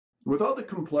With all the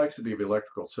complexity of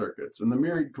electrical circuits and the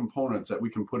myriad components that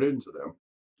we can put into them,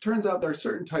 it turns out there are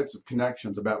certain types of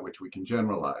connections about which we can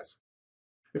generalize.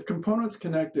 If components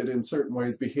connected in certain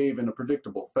ways behave in a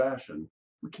predictable fashion,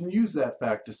 we can use that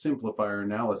fact to simplify our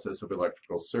analysis of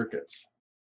electrical circuits.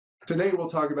 Today we'll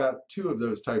talk about two of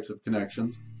those types of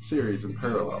connections, series and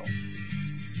parallel.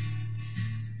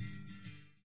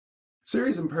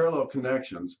 Series and parallel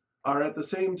connections are at the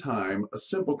same time a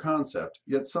simple concept,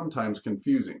 yet sometimes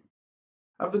confusing.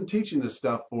 I've been teaching this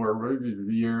stuff for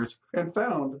years and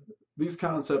found these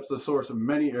concepts a source of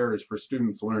many errors for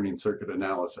students learning circuit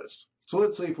analysis. So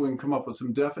let's see if we can come up with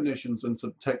some definitions and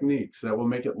some techniques that will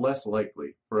make it less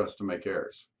likely for us to make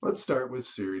errors. Let's start with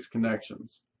series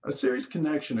connections. A series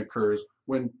connection occurs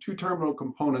when two terminal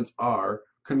components are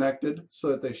connected so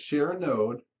that they share a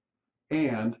node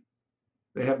and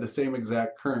they have the same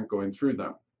exact current going through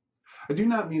them. I do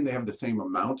not mean they have the same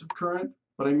amount of current,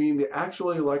 but I mean the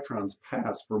actual electrons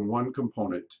pass from one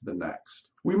component to the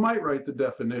next. We might write the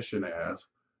definition as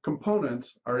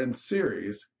components are in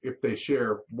series if they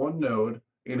share one node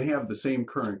and have the same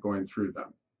current going through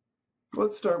them.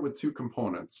 Let's start with two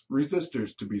components,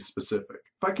 resistors to be specific.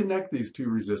 If I connect these two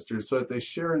resistors so that they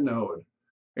share a node,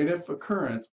 and if a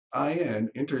current, IN,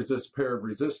 enters this pair of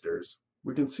resistors,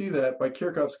 we can see that by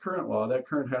Kirchhoff's current law, that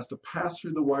current has to pass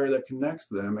through the wire that connects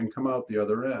them and come out the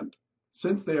other end.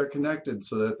 Since they are connected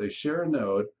so that they share a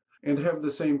node and have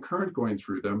the same current going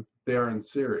through them, they are in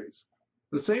series.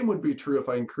 The same would be true if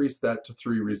I increased that to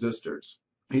three resistors.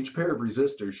 Each pair of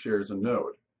resistors shares a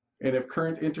node, and if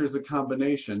current enters the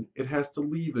combination, it has to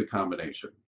leave the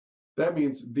combination. That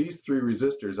means these three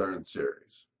resistors are in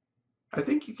series. I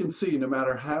think you can see no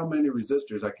matter how many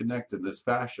resistors I connect in this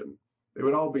fashion, they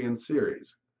would all be in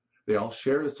series. They all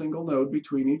share a single node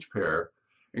between each pair,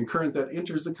 and current that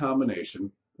enters the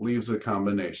combination leaves the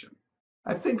combination.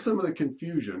 I think some of the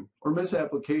confusion or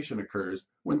misapplication occurs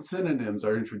when synonyms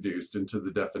are introduced into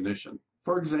the definition.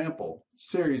 For example,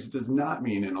 series does not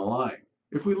mean in a line.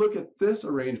 If we look at this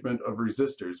arrangement of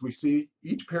resistors, we see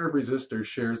each pair of resistors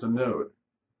shares a node.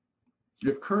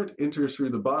 If current enters through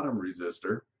the bottom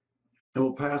resistor, it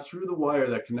will pass through the wire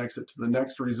that connects it to the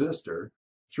next resistor,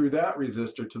 through that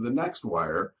resistor to the next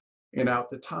wire, and out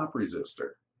the top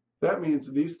resistor. That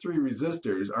means these three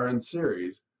resistors are in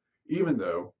series, even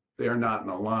though they are not in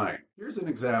a line. Here's an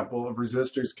example of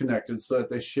resistors connected so that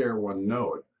they share one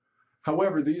node.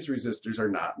 However, these resistors are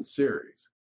not in series,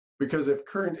 because if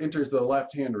current enters the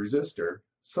left-hand resistor,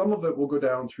 some of it will go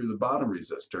down through the bottom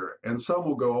resistor, and some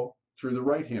will go through the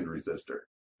right-hand resistor.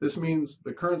 This means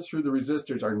the currents through the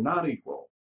resistors are not equal,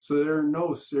 so there are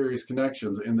no series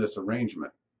connections in this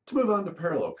arrangement. Let's move on to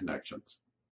parallel connections.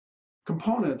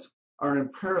 Components are in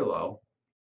parallel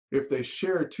if they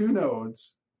share two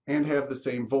nodes and have the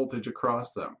same voltage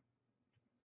across them.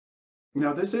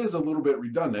 Now this is a little bit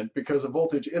redundant because a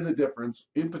voltage is a difference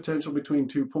in potential between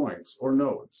 2 points or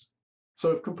nodes.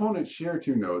 So if components share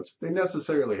two nodes, they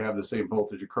necessarily have the same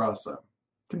voltage across them.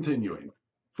 Continuing,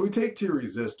 if we take two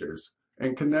resistors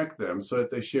and connect them so that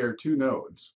they share two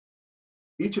nodes,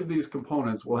 each of these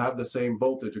components will have the same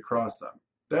voltage across them.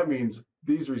 That means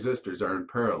these resistors are in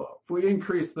parallel. If we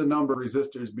increase the number of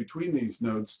resistors between these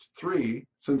nodes to 3,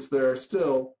 since there are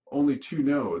still only two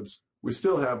nodes, we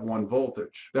still have one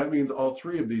voltage. That means all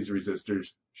three of these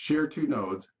resistors share two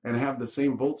nodes and have the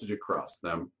same voltage across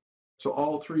them, so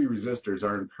all three resistors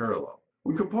are in parallel.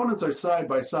 When components are side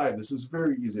by side, this is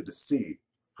very easy to see.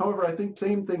 However, I think the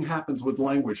same thing happens with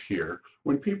language here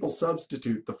when people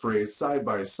substitute the phrase side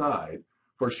by side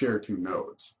for share two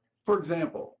nodes. For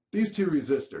example, these two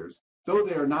resistors, though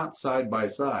they are not side by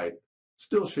side,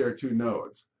 still share two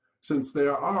nodes. Since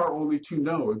there are only two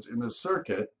nodes in the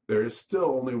circuit, there is still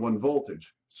only one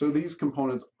voltage, so these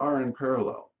components are in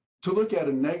parallel. To look at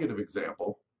a negative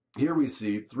example, here we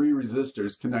see three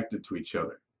resistors connected to each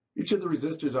other. Each of the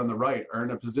resistors on the right are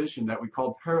in a position that we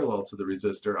called parallel to the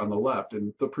resistor on the left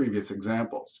in the previous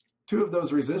examples. Two of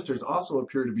those resistors also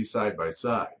appear to be side by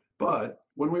side, but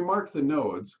when we mark the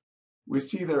nodes, we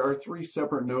see there are three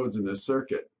separate nodes in this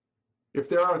circuit. If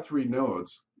there are three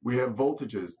nodes, we have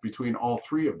voltages between all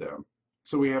three of them,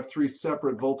 so we have three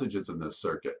separate voltages in this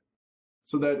circuit.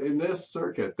 So that in this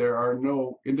circuit, there are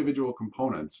no individual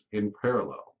components in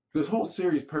parallel. This whole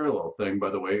series parallel thing, by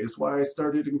the way, is why I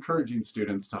started encouraging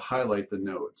students to highlight the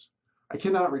nodes. I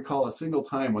cannot recall a single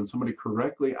time when somebody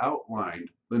correctly outlined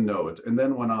the nodes and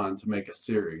then went on to make a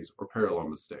series or parallel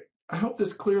mistake. I hope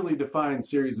this clearly defines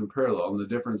series and parallel and the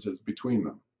differences between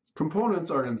them.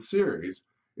 Components are in series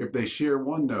if they share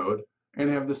one node and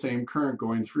have the same current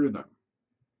going through them.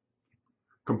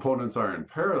 Components are in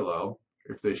parallel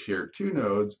if they share two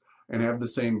nodes and have the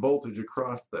same voltage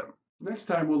across them. Next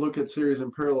time we'll look at series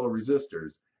and parallel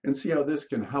resistors and see how this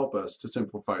can help us to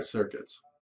simplify circuits.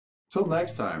 Till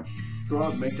next time, go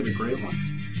out and make it a great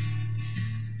one.